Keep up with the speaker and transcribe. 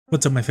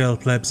What's up my fellow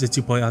plebs, it's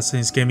your boy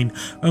Sonicexe Gaming,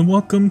 and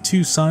welcome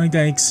to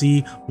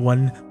Sonic.EXE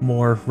One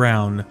More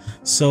Round.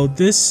 So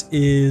this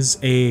is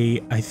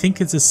I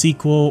think it's a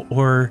sequel,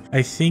 or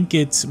I think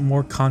it's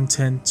more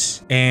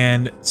content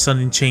and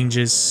certain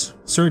changes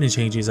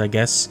I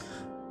guess,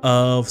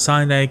 of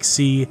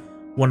Sonic.EXE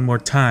One More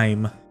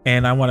Time.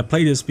 And I want to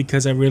play this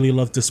because I really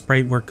love the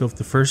sprite work of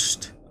the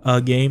first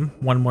game,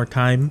 One More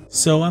Time.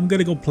 So I'm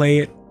gonna go play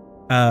it.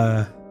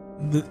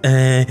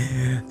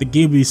 The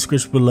game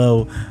description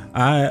below.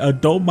 I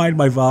don't mind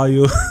my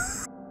volume.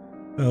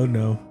 Oh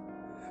no.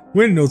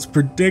 Windows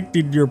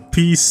protected your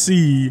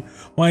PC.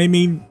 Well, I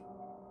mean,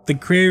 the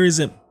creator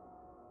isn't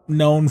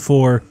known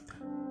for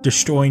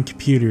destroying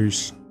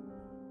computers.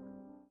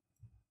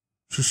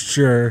 For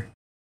sure.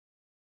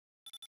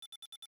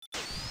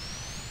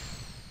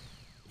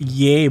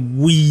 Yeah,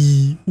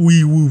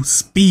 woo,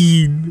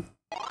 speed.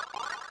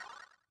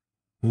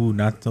 Ooh,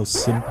 not so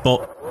simple.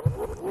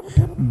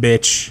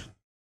 Bitch.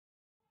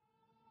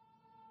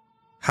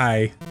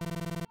 Hi.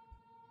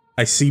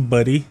 I see,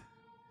 buddy.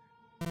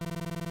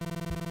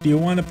 Do you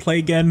want to play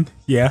again?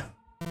 Yeah.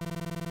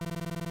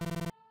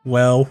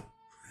 Well,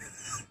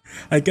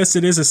 I guess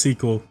it is a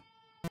sequel.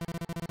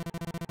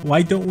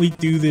 Why don't we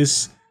do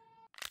this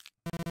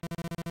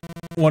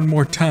one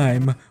more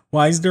time?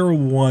 Why is there a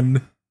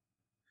 1?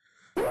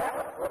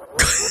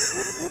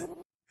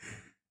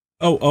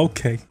 Oh,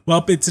 okay.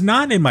 Well, it's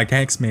not in my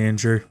task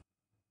manager.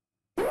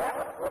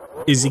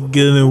 Is it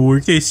gonna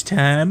work this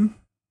time?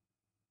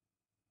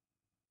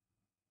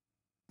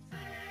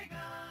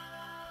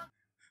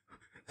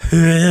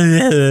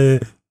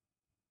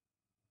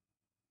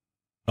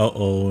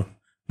 Uh-oh.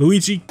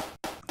 Luigi.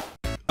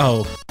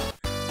 Oh.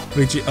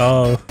 Luigi.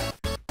 Oh.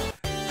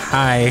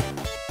 Hi.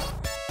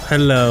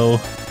 Hello.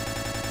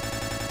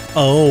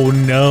 Oh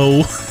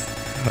no.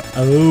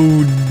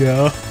 Oh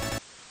no.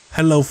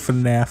 Hello,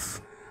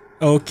 FNAF.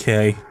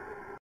 Okay.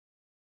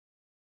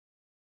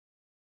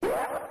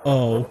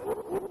 Oh.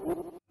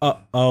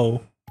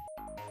 Uh-oh.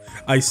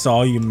 I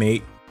saw you,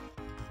 mate.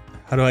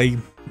 How do I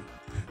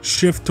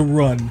shift to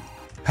run?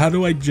 How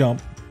do I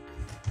jump?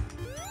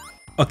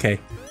 Okay.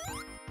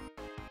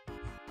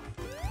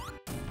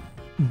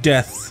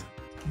 Death.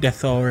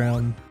 Death all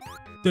around.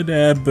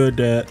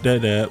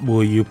 Da-da-ba-da-da-da.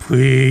 Will you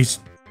please?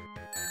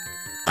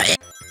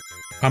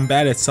 I'm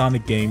bad at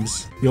Sonic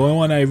games. The only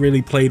one I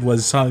really played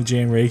was Sonic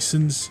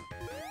Generations.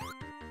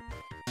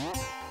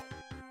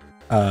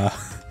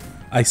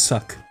 I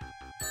suck.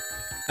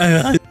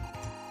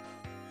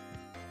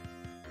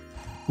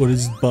 What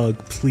is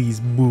bug? Please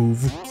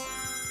move.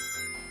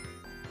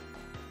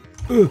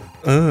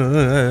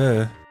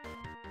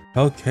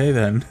 Okay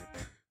then.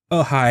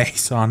 Oh hi,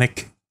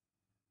 Sonic.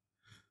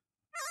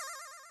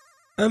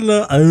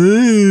 Hello.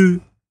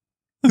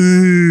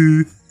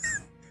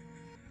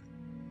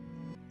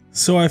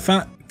 So I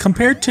found,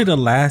 compared to the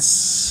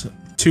last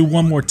two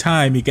One More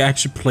Time, you can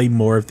actually play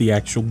more of the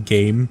actual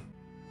game.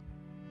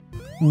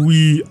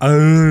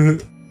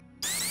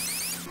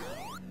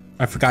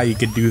 I forgot you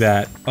could do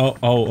that.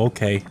 Oh,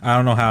 okay. I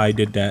don't know how I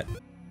did that.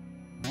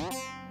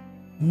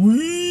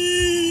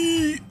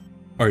 Wee!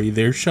 Are you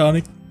there,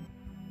 Sonic?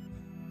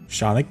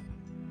 Sonic?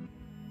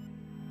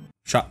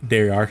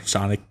 There you are,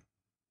 Sonic.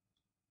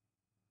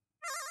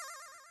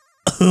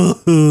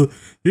 You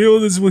know,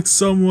 this looks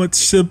somewhat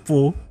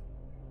simple.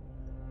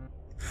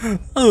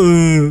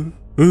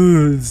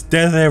 It's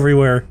death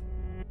everywhere.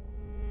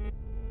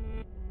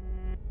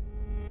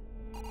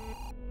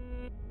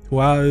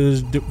 Wow, it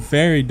was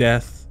very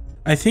death.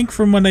 I think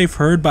from what I've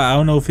heard, but I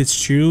don't know if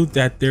it's true,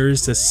 that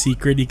there's a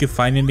secret you can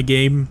find in the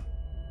game.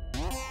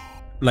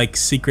 Like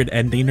secret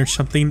ending or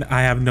something.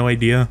 I have no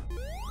idea.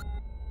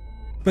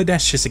 But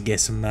that's just a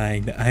guess of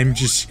mine. I'm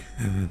just...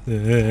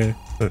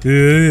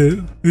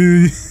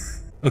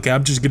 Okay,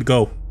 I'm just gonna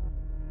go.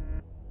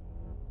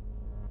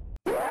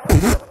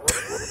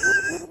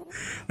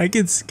 I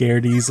get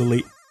scared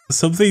easily.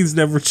 Some things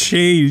never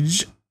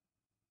change.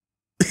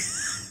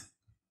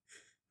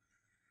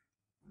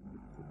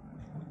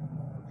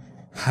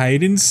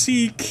 Hide and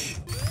seek.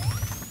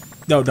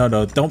 No,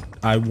 don't.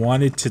 I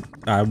wanted to.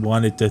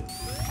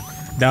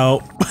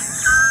 No.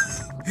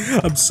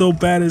 I'm so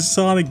bad at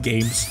Sonic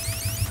games.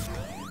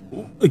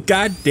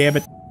 God damn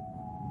it.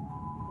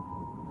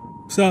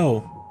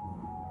 So,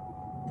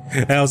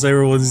 how's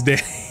everyone's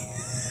day?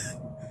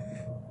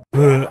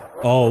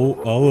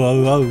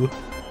 Oh.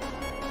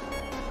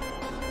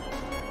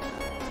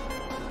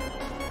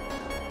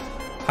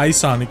 Hi,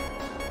 Sonic.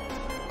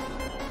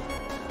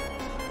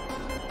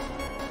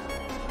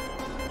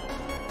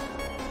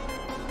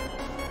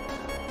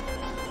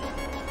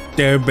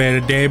 There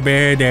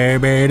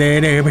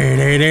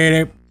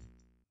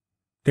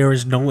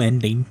is no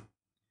ending.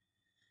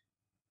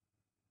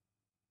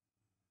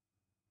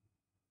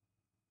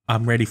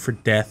 I'm ready for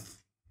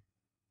death.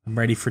 I'm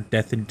ready for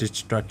death and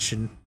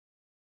destruction.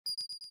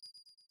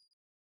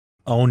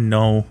 Oh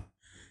no.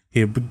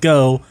 Here we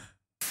go.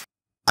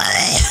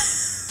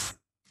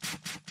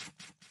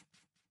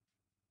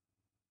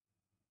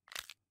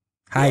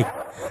 Hi.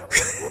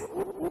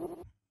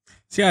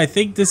 So yeah, I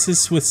think this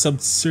is with some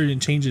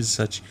certain changes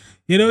and such.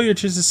 You know, you're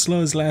just as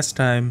slow as last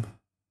time.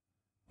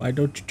 Why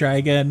don't you try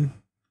again?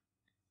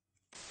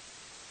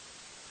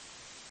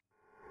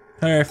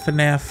 Alright,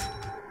 FNAF.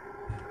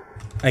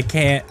 I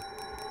can't.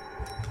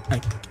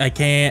 I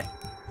can't.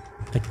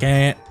 I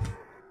can't.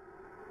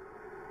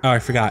 Oh, I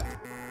forgot.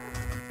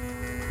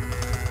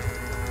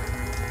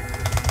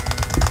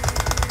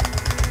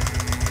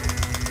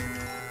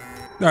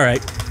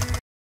 Alright.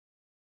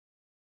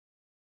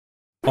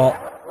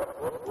 Oh.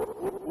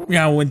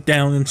 Yeah, I went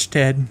down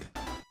instead.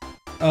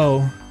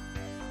 Oh.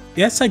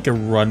 Yes, I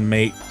can run,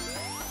 mate.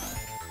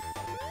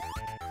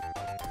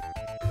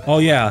 Oh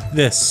yeah,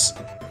 this.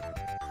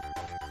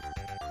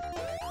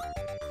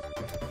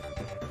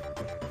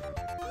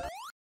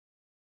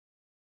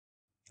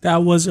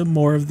 That wasn't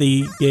more of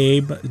the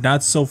game.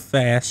 Not so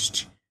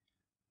fast.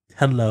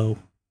 Hello.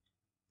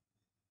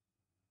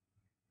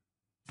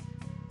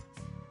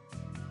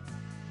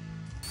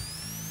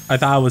 I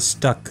thought I was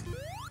stuck.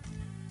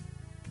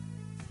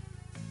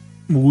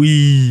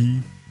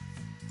 Wee.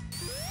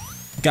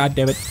 God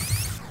damn it.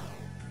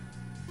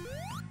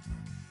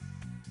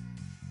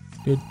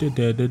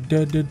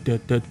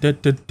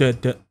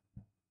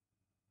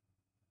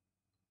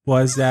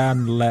 Was that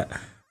on the left?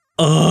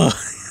 Ugh.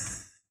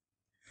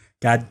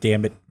 God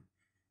damn it.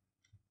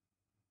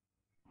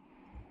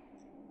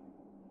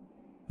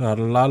 La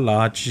la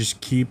la,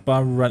 just keep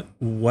on run.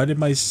 What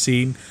am I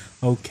seeing?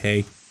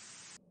 Okay.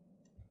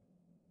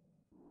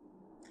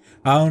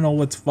 I don't know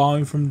what's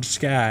falling from the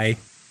sky.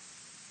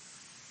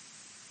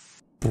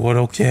 But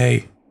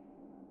okay.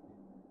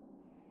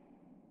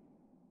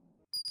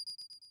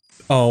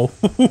 Oh.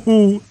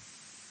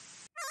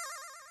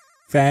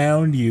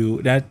 Found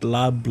you. That's a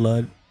lot of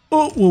blood.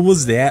 Oh, what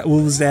was that?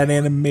 What was that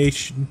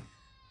animation?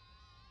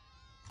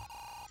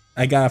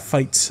 I gotta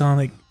fight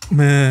Sonic.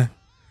 Meh.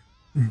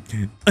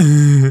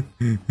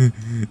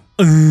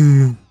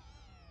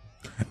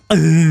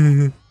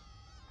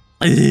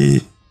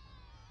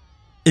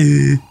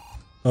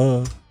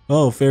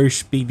 Oh, very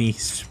speedy.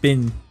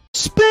 Spin.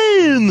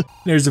 Spin!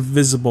 There's a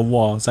visible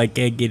wall, so I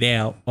can't get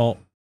out. Oh.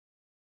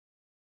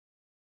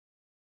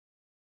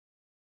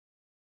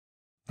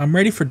 I'm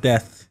ready for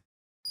death.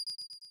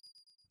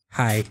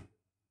 Hi.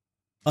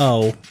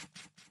 Oh.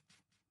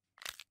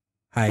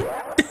 Hi.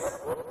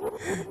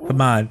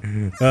 Come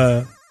on.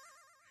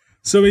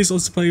 Somebody's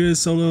supposed to play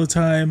this solo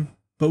time,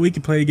 but we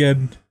can play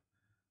again.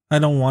 I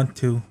don't want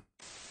to.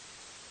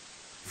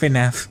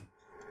 FNAF.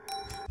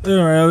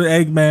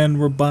 Alright, Eggman,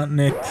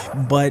 Robotnik,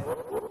 but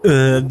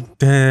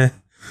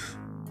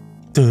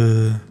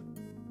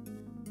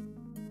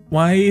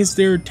why is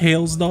there a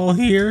Tails doll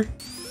here?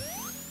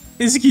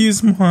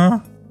 Excuse me.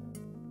 Can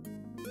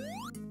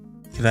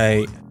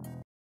I?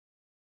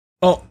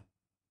 Oh,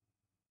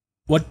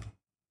 what?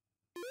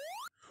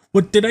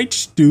 What did I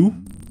just do?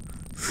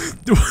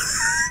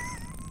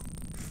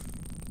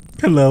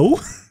 Hello?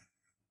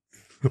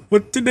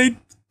 What did I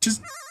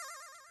just?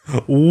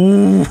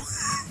 Ooh.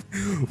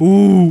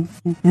 Ooh,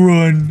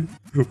 run,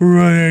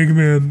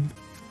 Eggman.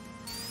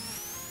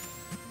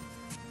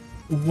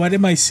 What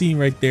am I seeing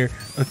right there?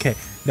 Okay,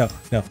 no.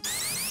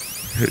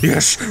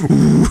 Yes.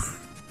 Ooh.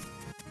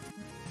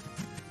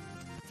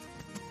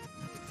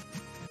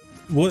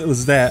 What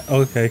was that?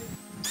 Okay.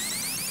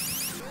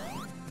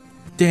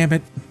 Damn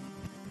it.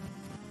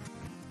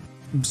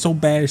 I'm so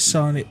bad at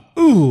Sonic.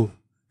 Ooh.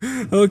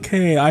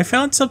 Okay, I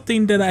found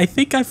something that I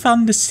think I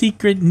found the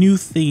secret new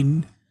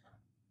thing.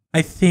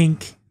 I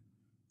think.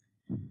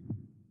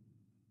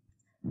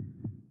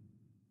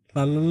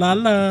 La la la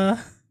la.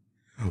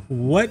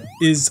 What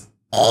is...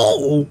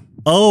 Oh!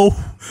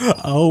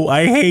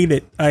 I hate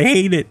it. I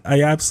hate it.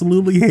 I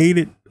absolutely hate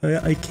it.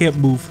 I can't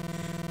move.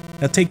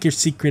 Now take your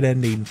secret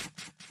ending.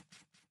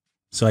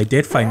 So I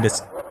did find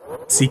this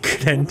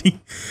secret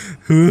ending.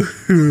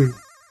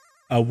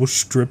 I will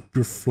strip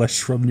your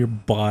flesh from your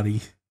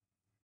body.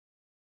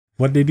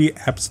 What did he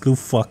absolute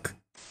fuck?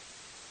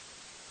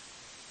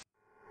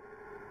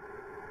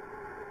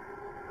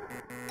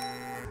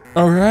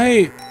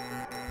 Alright.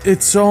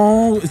 It's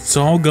all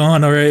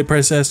gone. Alright,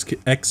 press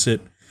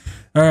exit.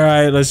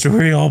 Alright, let's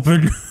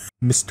reopen.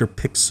 Mr.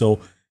 Pixel.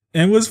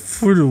 It was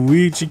for the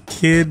Ouija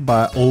kid,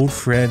 my old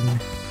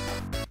friend.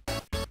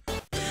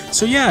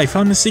 So yeah, I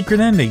found the secret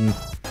ending.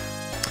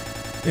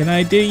 And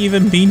I didn't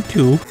even mean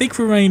to. I think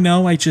for right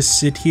now, I just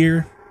sit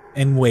here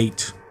and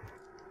wait.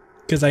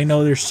 Because I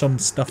know there's some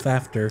stuff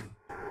after.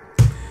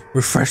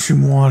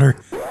 Refreshing water.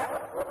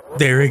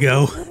 There we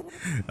go.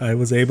 I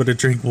was able to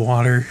drink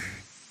water.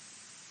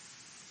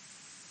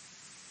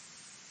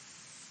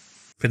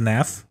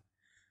 FNAF?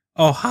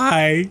 Oh,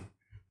 hi.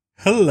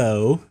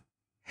 Hello.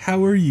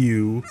 How are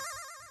you?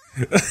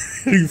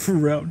 Ready for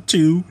round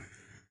 2?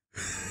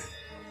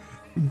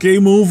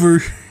 Game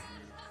over.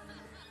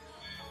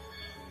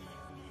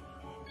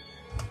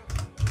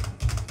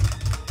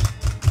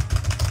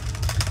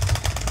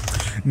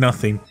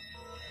 Nothing.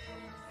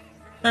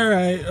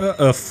 Alright,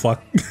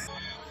 fuck.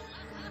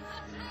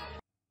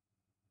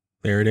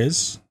 There it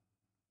is.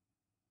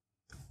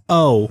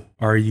 Oh,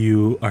 are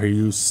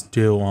you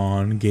still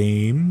on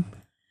game?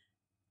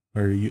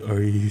 Are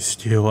you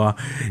still on?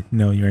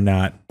 No, you're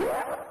not.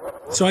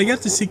 So I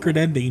got the secret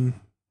ending.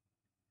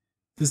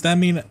 Does that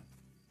mean?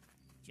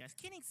 Just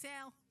kidding,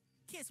 Sal.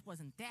 Kiss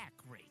wasn't that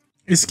great.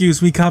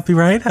 Excuse me,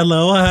 copyright.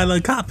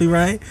 Hello,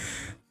 copyright.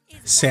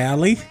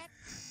 Sally.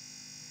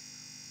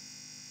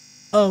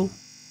 Oh,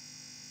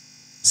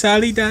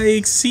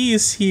 Sally.EXE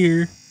is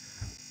here.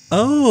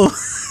 Oh.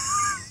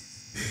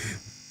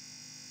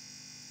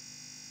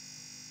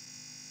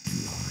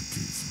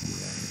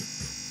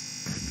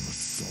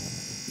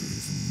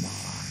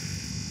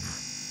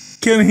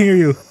 Can't hear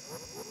you.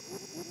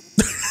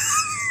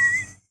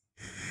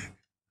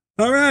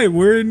 Alright,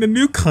 we're in the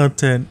new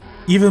content.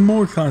 Even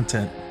more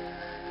content.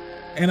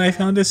 And I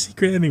found a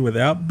secret ending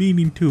without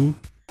meaning to.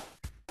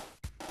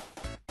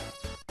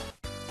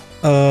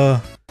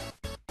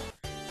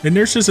 And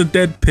there's just a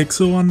dead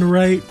pixel on the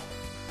right.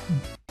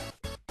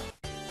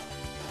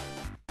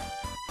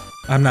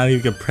 I'm not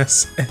even gonna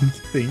press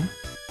anything.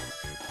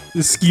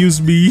 Excuse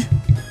me.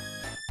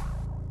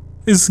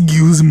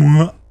 Excuse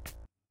me.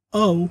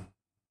 Oh.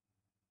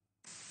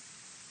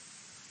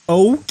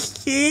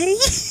 Okay.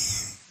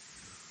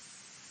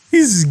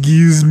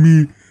 Excuse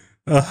me.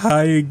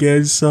 Hi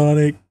again,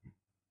 Sonic.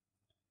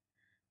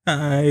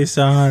 Hi,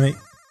 Sonic.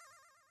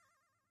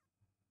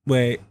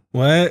 Wait,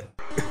 what?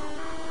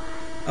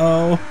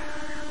 Oh.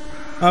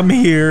 I'm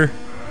here.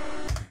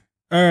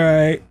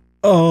 Alright.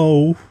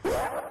 Oh.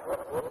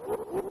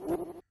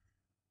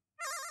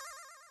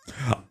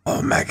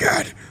 Oh my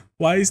god.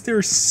 Why is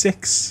there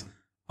 6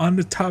 on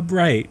the top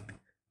right?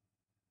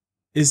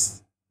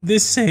 Is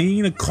this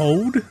saying a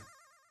code?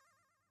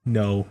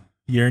 No.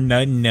 You're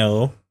not.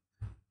 No.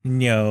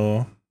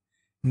 No.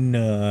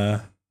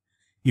 Nah.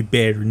 You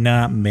better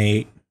not,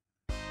 mate.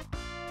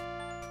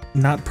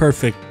 Not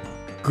perfect.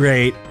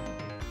 Great.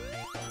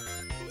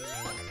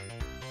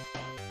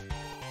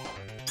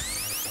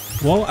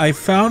 Well, I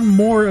found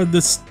more of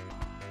this.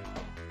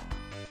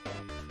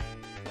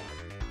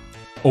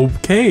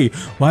 Okay.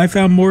 Well, I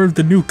found more of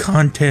the new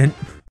content.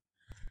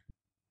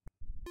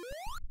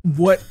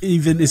 What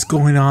even is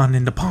going on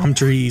in the palm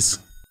trees?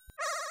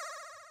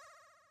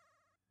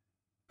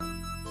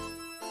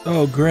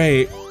 Oh,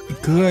 great.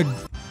 Good.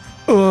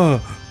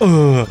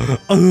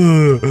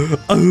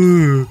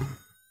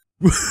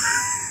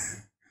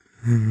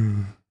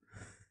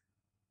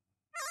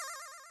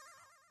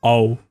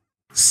 Oh,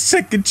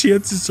 second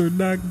chances are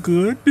not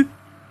good.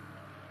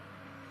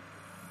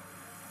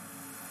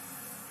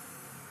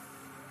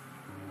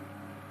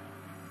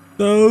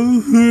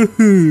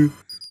 Oh,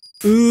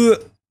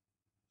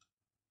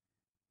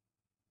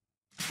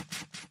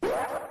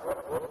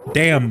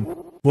 damn,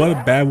 what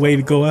a bad way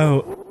to go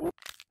out.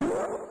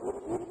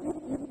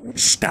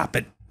 Stop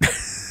it.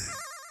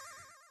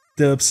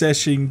 The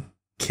obsession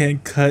can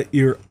cut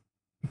you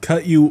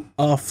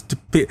off to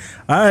pit.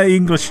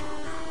 English.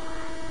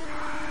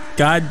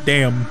 God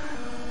damn.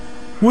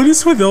 What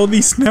is with all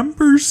these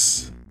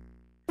numbers?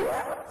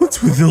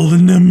 What's with all the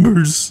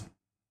numbers?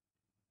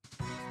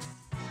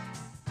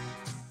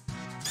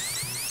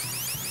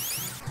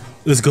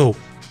 Let's go.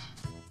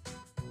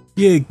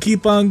 Yeah,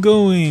 keep on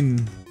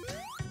going.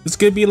 It's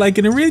gonna be like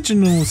an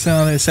original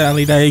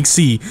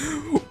Sally.EXE.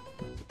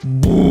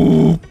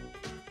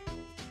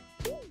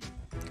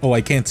 Oh,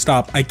 I can't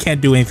stop. I can't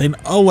do anything.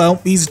 Oh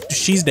well,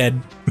 she's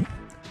dead.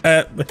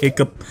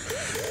 Hiccup.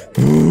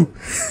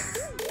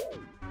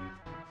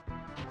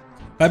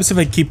 What happens if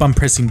I keep on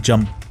pressing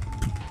jump?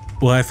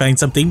 Will I find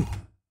something?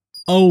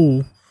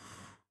 Oh.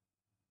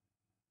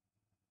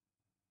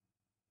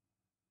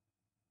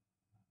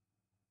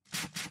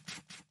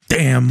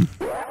 Damn.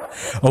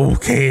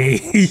 Okay.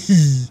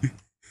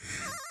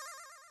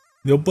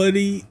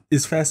 Nobody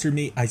is faster than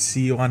me. I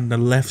see you on the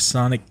left,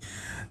 Sonic.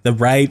 The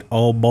right,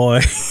 oh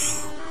boy.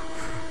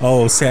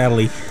 Oh,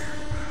 Sally.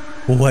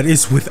 What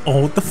is with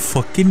all the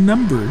fucking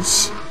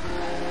numbers?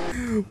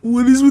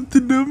 What is with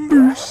the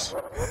numbers?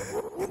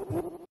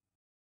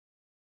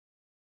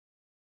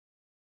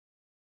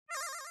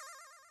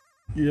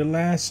 Your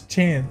last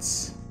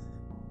chance.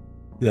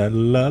 La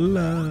la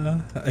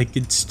la. I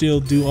can still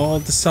do all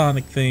the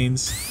Sonic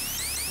things.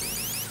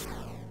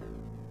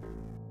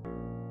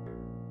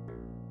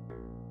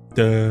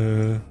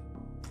 Duh.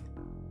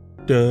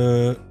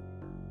 Duh.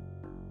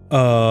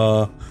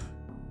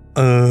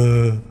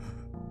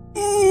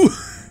 Ooh.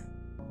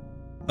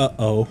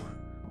 Uh-oh.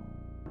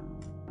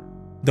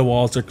 The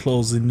walls are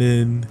closing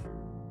in.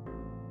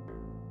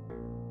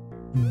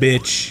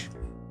 Bitch.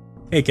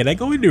 Hey, can I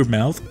go into your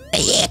mouth?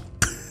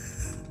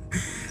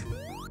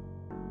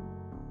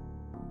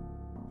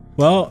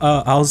 Well,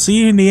 I'll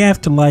see you in the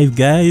afterlife,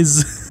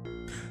 guys.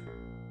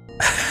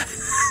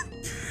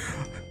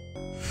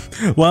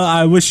 Well,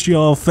 I wish you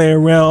all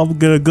farewell. I'm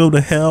gonna go to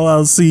hell.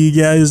 I'll see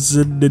you guys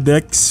in the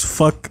next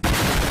fuck.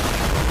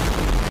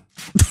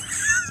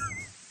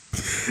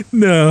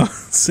 No,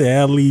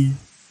 Sally.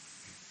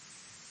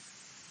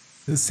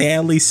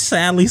 Sally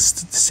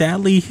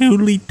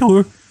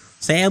Hoolitor.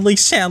 Sally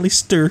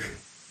Shallister.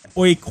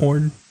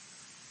 Oikorn.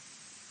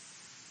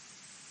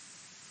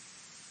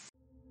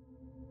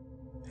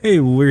 Hey,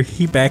 we're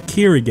back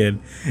here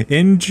again.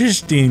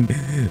 Interesting.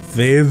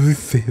 Very,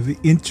 very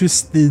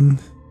interesting.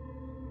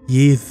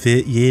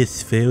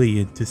 Yes, very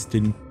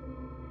interesting.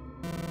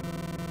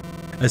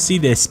 I see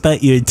that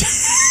spot your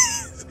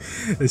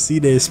I see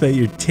that spot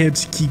your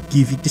tabs keep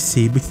giving the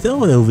same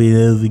result over and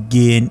over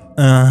again.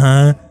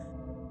 Uh-huh.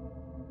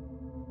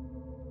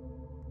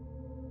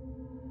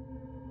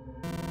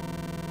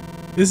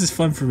 This is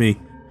fun for me.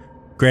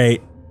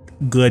 Great.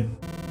 Good.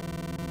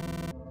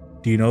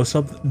 Do you know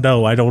something?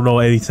 No, I don't know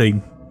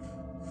anything.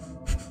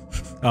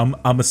 I'm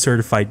a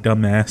certified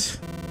dumbass.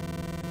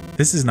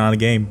 This is not a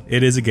game.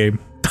 It is a game.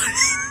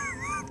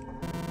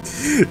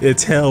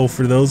 It's hell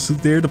for those who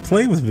dare to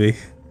play with me.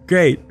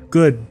 Great,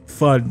 good,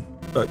 fun.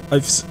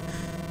 Because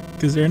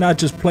they're not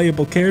just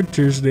playable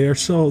characters, they are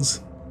souls.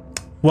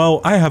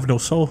 Well, I have no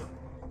soul.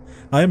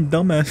 I am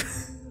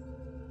dumbass.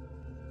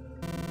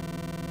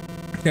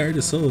 They're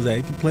the souls that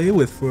I can play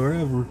with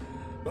forever.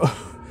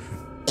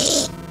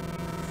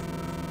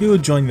 You will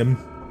join them.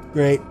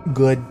 Great,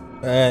 good.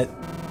 Because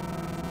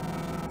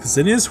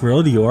in this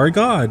world, you are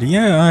God.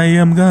 Yeah, I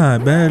am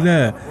God.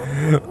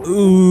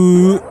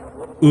 Ooh,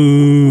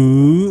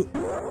 ooh,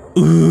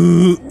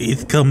 ooh.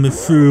 It's coming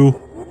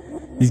through.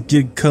 It's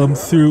gonna come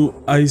through.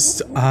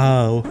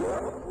 Ow.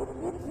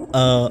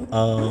 Oh,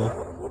 oh.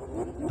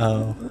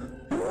 Oh.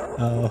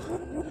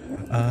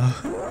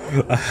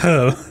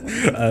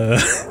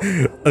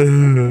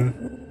 Oh.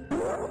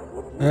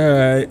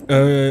 Alright,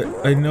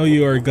 I know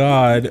you are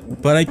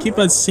God, but I keep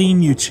on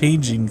seeing you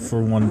changing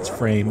for one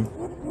frame.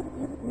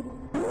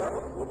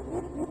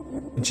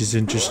 Which is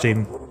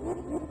interesting.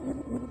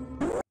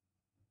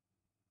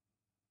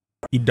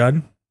 You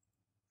done?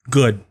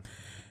 Good.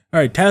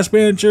 Alright, task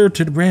manager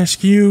to the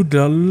rescue,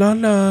 da la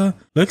la.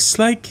 Looks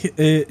like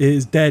it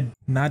is dead.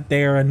 Not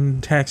there on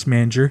task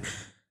manager.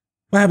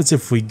 What happens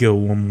if we go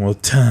one more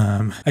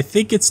time? I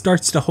think it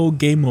starts the whole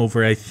game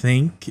over, I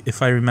think,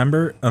 if I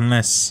remember,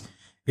 unless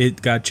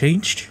it got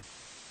changed.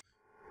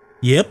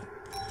 Yep.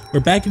 We're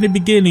back in the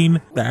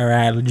beginning.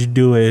 Alright, let's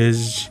do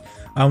it.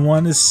 I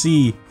want to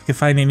see if we can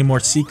find any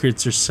more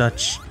secrets or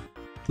such.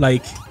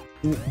 Like,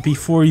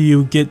 before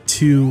you get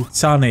to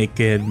Sonic,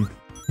 and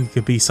it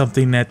could be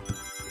something at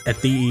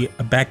the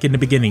back in the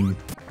beginning.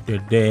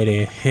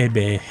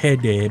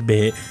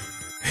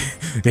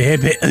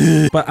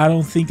 But I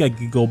don't think I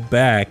could go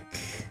back.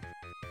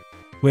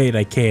 Wait,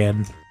 I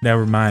can.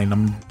 Never mind.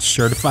 I'm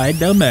certified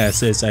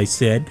dumbass, as I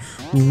said.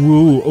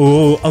 Ooh,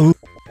 oh, oh.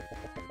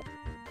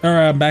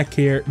 Alright, I'm back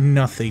here.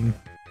 Nothing.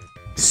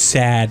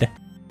 Sad.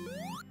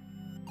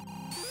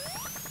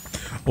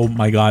 Oh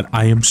my god,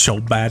 I am so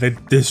bad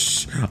at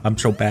this. I'm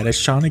so bad at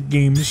Sonic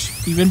games.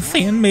 Even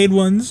fan-made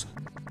ones.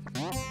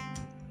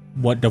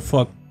 What the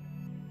fuck?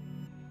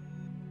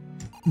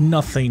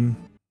 Nothing.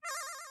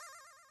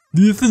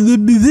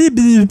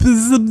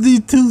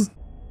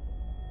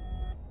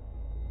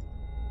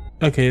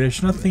 Okay,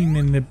 there's nothing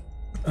in the...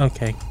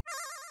 Okay.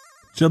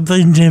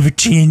 Something never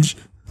changed.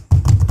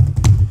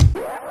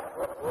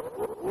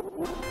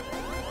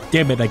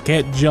 Damn it, I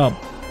can't jump.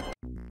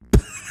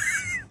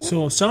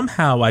 So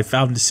somehow I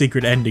found the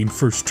secret ending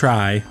first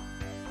try.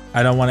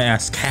 I don't want to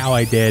ask how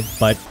I did,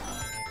 but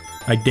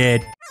I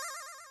did.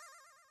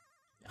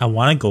 I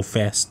want to go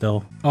fast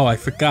though. Oh, I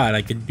forgot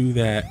I can do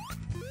that.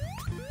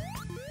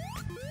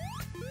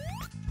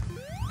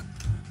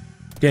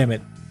 Damn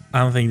it. I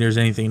don't think there's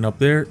anything up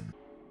there.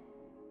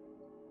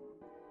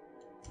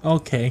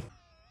 Okay.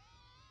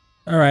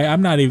 Alright,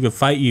 I'm not even gonna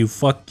fight you.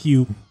 Fuck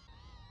you.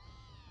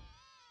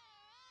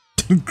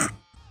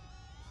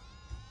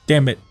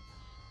 Damn it.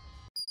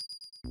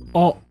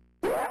 Oh.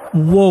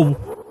 Whoa.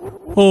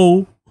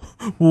 Oh.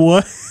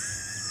 What?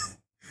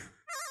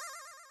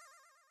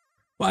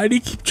 Why do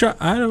you keep trying?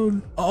 I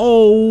don't...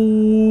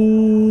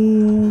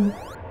 Oh.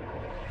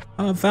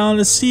 I found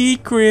a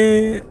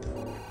secret.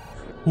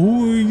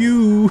 Who are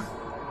you?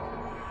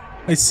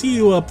 I see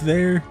you up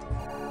there.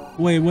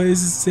 Wait, what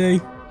does it say?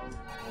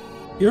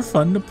 You're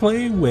fun to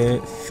play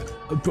with.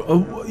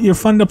 You're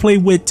fun to play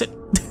with.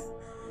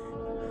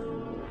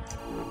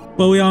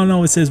 But we all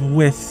know it says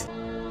with.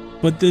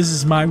 But this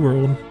is my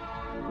world.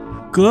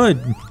 Good.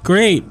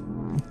 Great.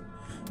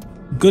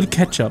 Good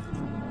ketchup.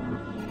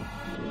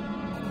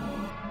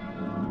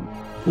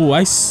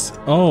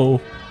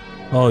 Oh,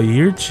 Oh,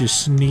 you're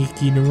just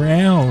sneaking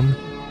around.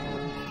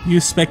 You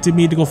expected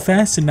me to go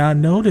fast and not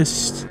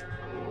noticed.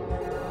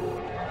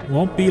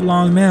 Won't be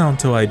long now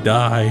until I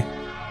die.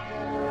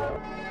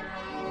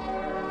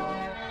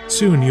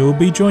 Soon you will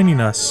be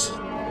joining us.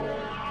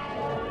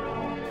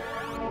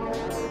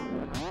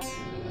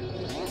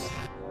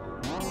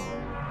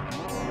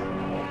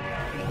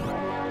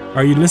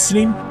 Are you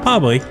listening?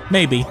 Probably.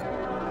 Maybe.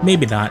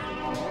 Maybe not.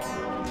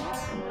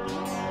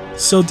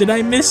 So did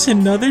I miss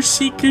another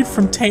secret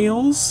from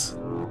Tails?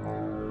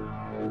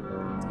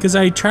 Because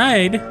I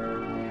tried.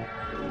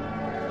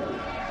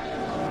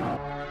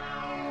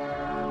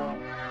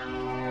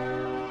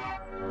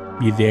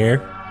 You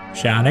there,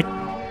 Sonic?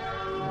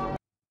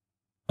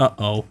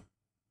 Uh-oh.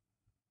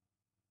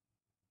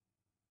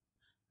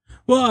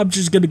 Well, I'm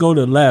just gonna go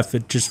to the left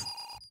and just...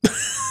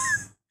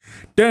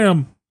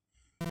 Damn.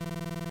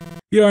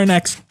 You're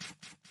next.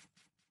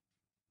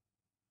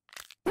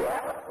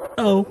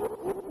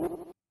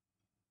 Oh.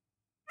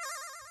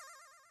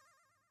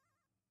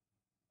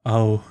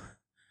 Oh.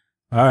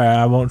 Alright,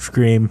 I won't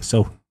scream,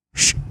 so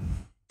shh.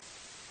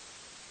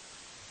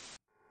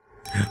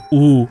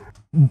 Ooh,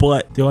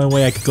 but the only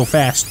way I could go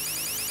fast.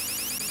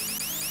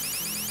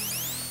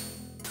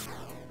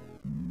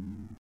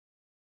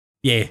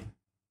 Yeah.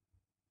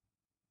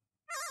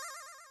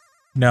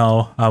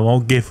 No, I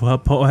won't give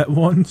up all at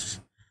once.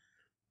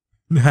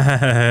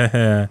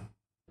 Duh,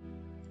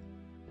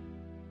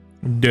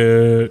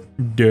 duh,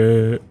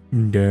 duh,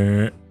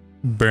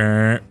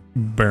 burr,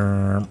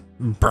 burr,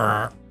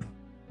 burr.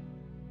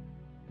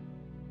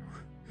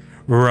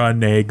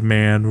 Run,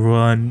 Eggman,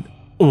 run.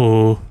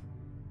 Oh.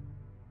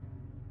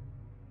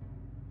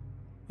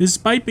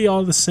 This might be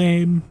all the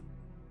same.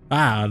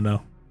 I don't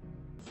know.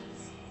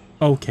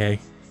 Okay.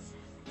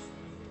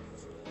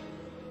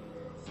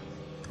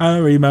 I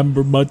don't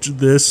remember much of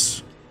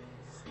this.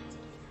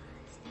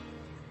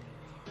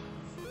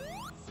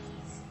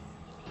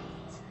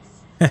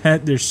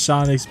 There's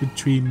Sonics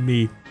between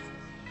me.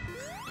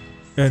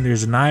 And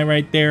there's an eye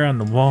right there on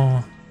the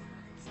wall.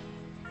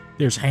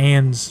 There's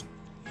hands.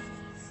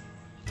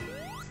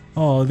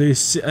 Oh,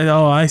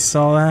 oh, I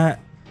saw that.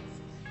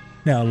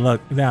 Now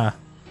look, now,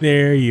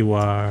 there you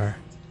are.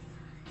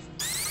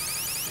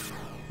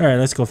 Alright,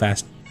 let's go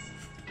fast.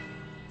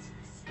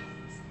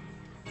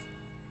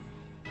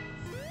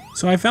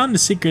 So I found the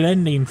secret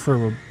ending for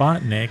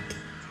Robotnik.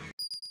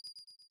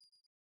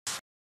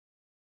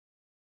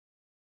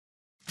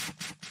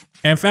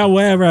 And found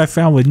whatever I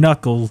found with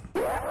Knuckles.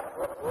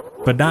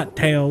 But not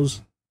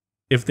Tails,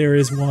 if there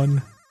is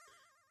one.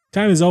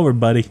 Time is over,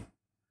 buddy.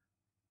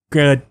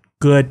 Good,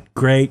 good,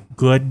 great,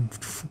 good,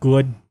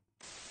 good.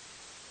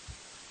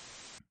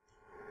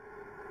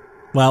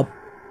 Well.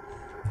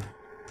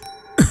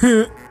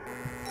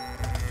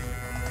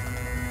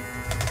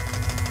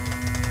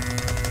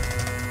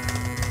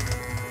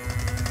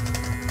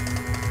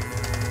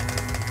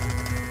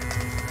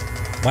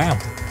 Wow.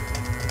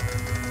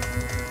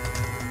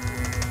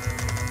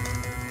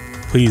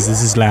 Please,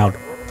 this is loud.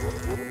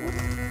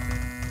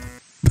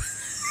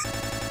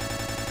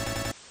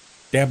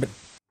 Damn it.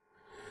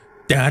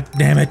 God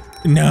damn it.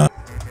 No.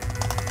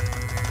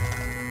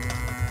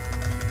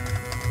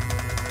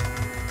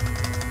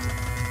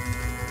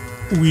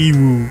 Wee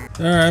woo.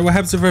 Alright, what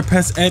happens if I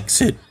press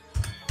exit?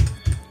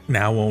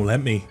 Now it won't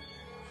let me.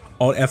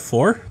 Alt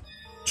F4?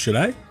 Should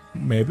I?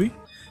 Maybe.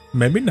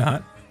 Maybe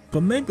not.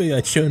 But maybe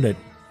I shouldn't.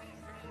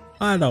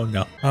 I don't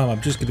know. Oh,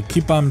 I'm just gonna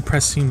keep on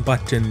pressing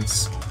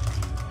buttons.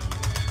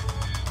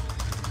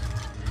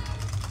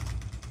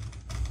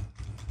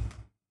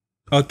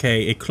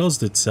 Okay, it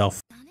closed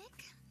itself.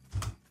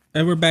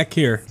 And we're back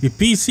here. Your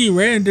PC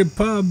ran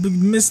into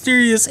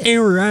mysterious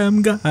error. I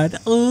am God.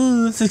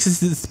 Oh,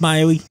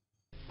 smiley.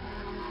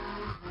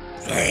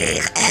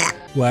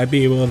 Will I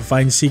be able to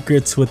find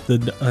secrets with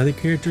the other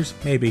characters?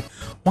 Maybe.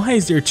 Why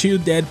is there 2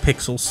 dead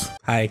pixels?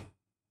 Hi.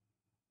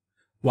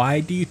 Why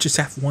do you just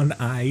have 1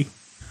 eye?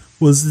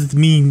 What does this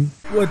mean?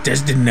 What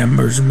does the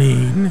numbers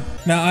mean?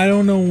 Now, I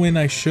don't know when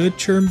I should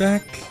turn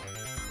back.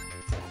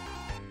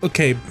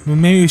 Okay, well,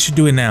 maybe we should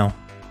do it now.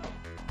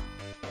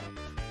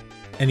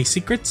 Any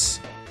secrets?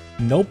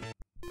 Nope.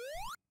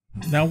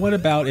 Now what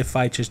about if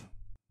I just...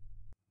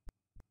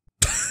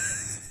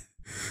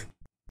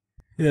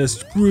 Yeah,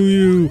 screw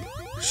you,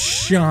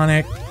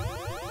 Sonic.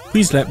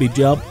 Please let me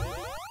jump.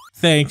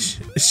 Thanks.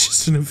 It's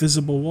just an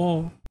invisible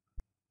wall.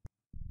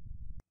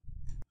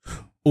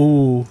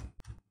 Ooh.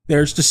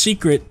 There's the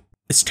secret.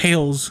 It's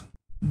Tails.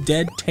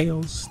 Dead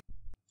Tails.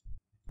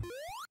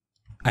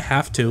 I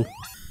have to.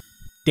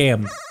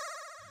 Damn.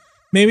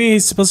 Maybe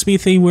it's supposed to be a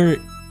thing where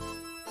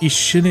you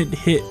shouldn't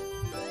hit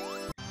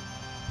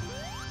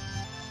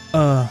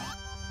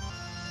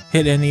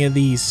any of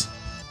these.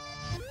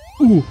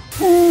 Ooh,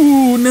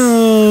 ooh,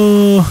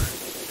 no.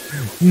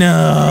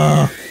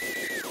 No.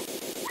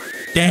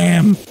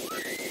 Damn.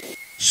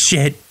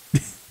 Shit.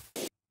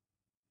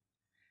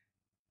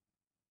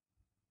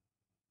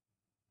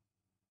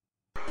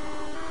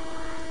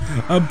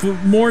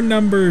 More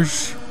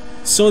numbers.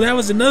 So that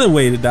was another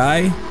way to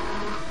die.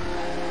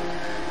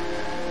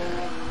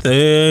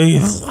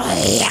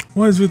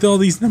 What is with all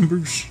these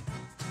numbers?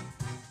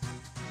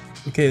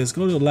 Okay, let's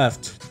go to the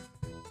left.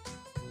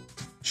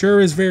 Sure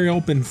is very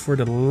open for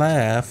the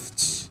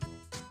left.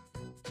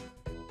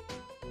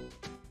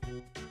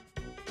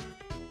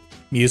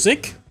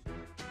 Music?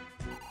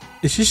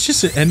 Is this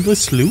just an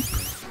endless loop?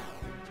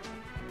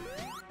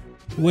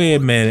 Wait a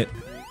minute.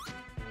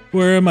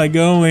 Where am I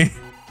going?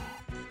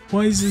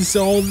 Why is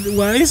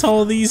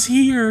all these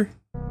here?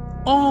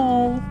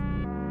 Oh.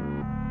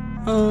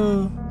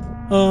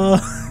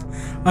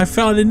 I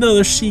found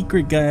another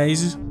secret,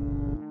 guys.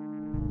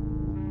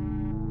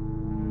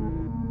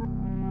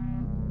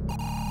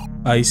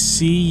 I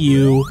see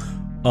you.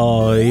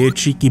 Oh, you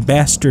cheeky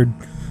bastard.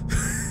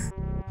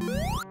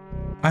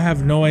 I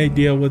have no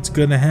idea what's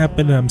gonna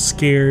happen. I'm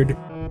scared.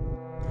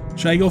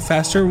 Should I go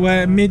faster?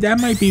 Well, I mean, that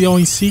might be the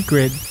only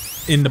secret.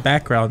 in the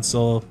background,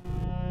 so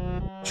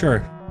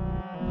sure.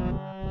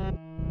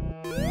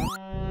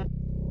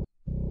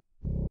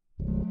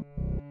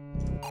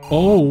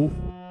 Oh,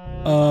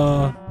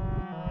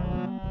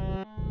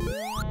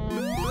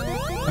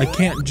 I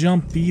can't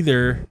jump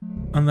either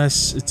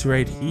unless it's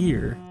right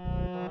here.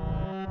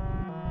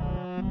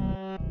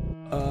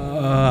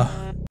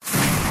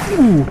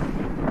 Ooh.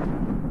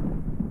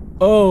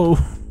 Oh,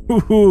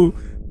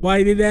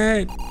 why did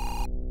that?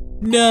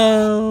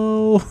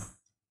 No.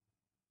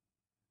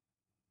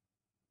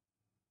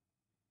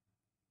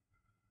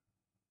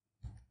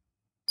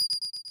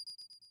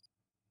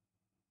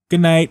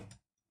 Good night.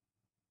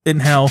 In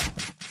hell.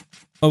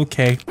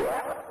 Okay.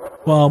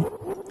 Well,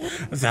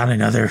 I found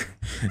another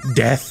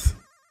death.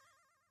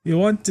 You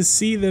want to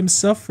see them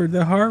suffer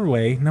the hard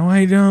way? No,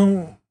 I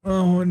don't.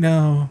 Oh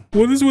no.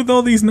 What is with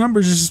all these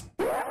numbers?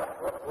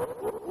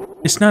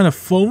 It's not a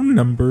phone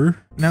number.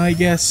 Now I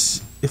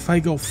guess if I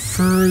go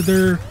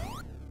further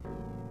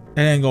and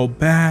then go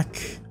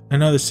back,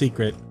 another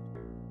secret.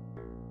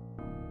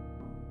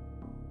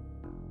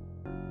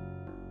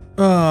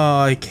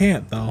 Oh, I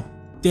can't though.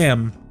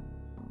 Damn.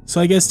 So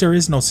I guess there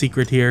is no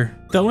secret here.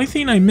 The only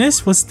thing I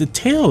missed was the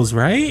tails,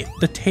 right?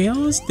 The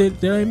tails?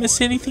 Did I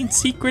miss anything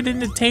secret in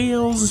the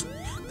tails?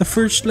 The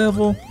first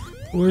level?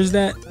 Or is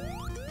that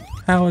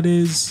how it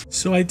is?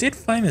 So I did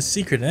find a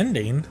secret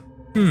ending.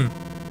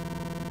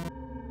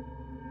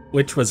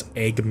 Which was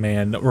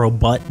Eggman,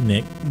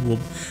 Robotnik,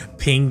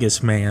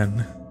 Pingus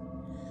Man.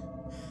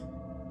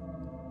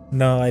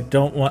 No, I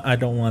don't want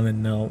to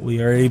know.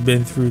 We already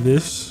been through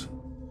this.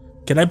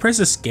 Can I press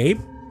escape?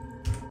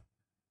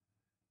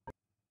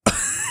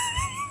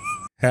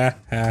 Ha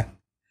ha.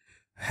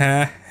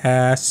 Ha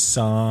ha,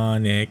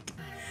 Sonic.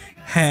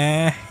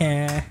 Ha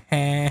ha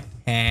ha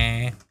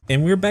ha.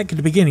 And we're back at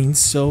the beginning,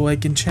 so I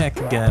can check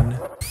again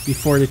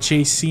before the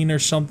chase scene or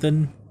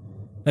something.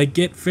 I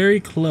get very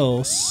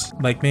close,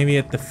 like maybe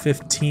at the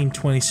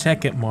 15-20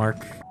 second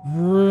mark.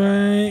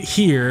 Right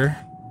here.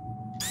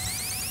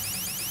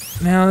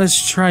 Now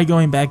let's try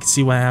going back and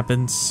see what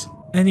happens.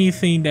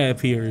 Anything that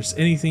appears,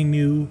 anything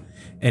new,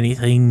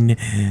 anything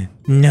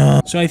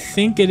no. So I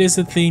think it is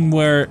a thing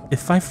where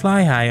if I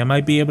fly high, I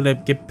might be able to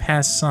get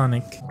past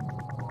Sonic.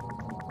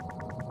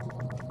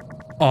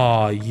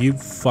 Aw, you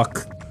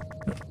fuck.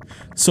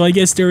 So I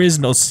guess there is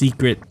no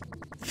secret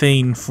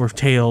thing for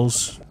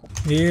Tails.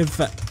 If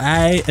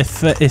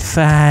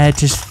I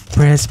just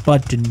press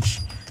buttons.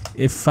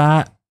 If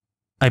I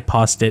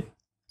paused it.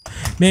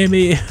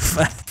 Maybe if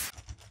I,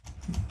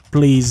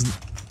 please.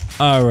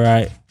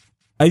 Alright.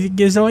 I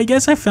guess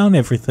I found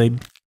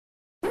everything.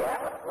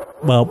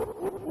 Well,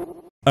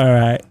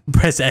 alright,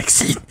 press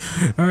X.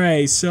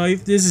 Alright, so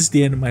this is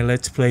the end of my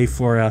Let's Play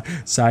for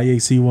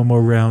Sonic.EXE One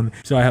More Round.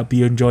 So I hope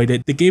you enjoyed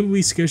it. The game will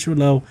be scheduled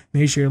below.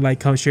 Make sure you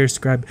like, comment, share,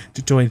 subscribe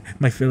to join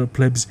my fellow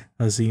plebs.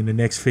 I'll see you in the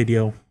next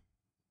video.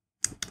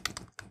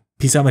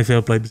 Peace out, my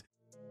fellow plebs.